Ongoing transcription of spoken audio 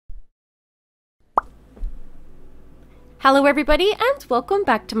Hello everybody and welcome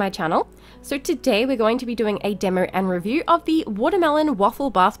back to my channel. So today we're going to be doing a demo and review of the Watermelon Waffle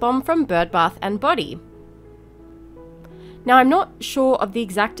Bath Bomb from Bird Bath & Body. Now I'm not sure of the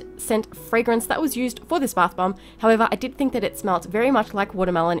exact scent fragrance that was used for this bath bomb, however I did think that it smelled very much like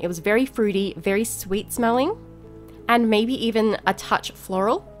watermelon. It was very fruity, very sweet smelling, and maybe even a touch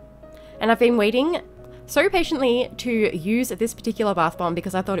floral. And I've been waiting so patiently to use this particular bath bomb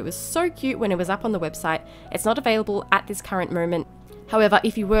because I thought it was so cute when it was up on the website. It's not available at this current moment. However,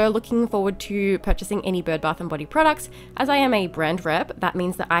 if you were looking forward to purchasing any Bird Bath & Body products, as I am a brand rep, that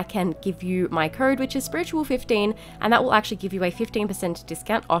means that I can give you my code, which is spiritual15, and that will actually give you a 15%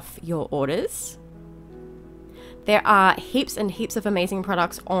 discount off your orders. There are heaps and heaps of amazing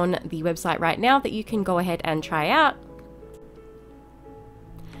products on the website right now that you can go ahead and try out.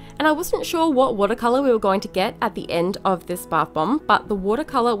 And I wasn't sure what watercolor we were going to get at the end of this bath bomb, but the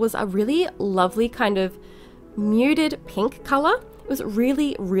watercolor was a really lovely kind of muted pink color. It was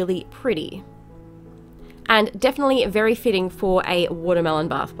really, really pretty. And definitely very fitting for a watermelon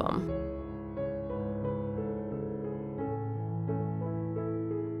bath bomb.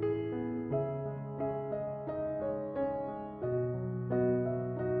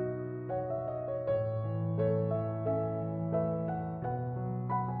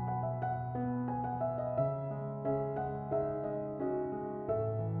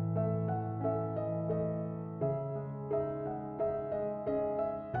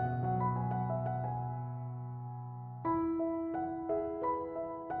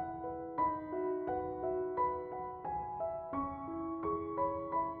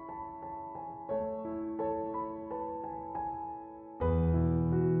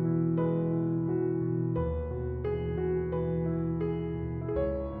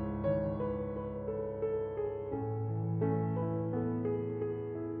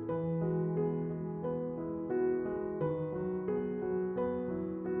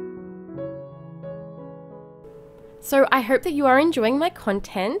 So I hope that you are enjoying my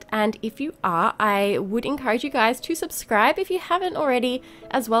content, and if you are, I would encourage you guys to subscribe if you haven't already,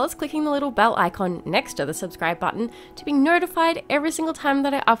 as well as clicking the little bell icon next to the subscribe button to be notified every single time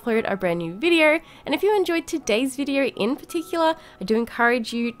that I upload a brand new video. And if you enjoyed today's video in particular, I do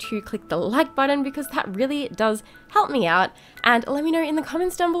encourage you to click the like button because that really does help me out, and let me know in the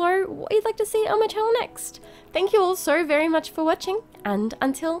comments down below what you'd like to see on my channel next. Thank you all so very much for watching, and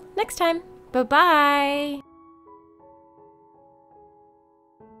until next time, bye bye!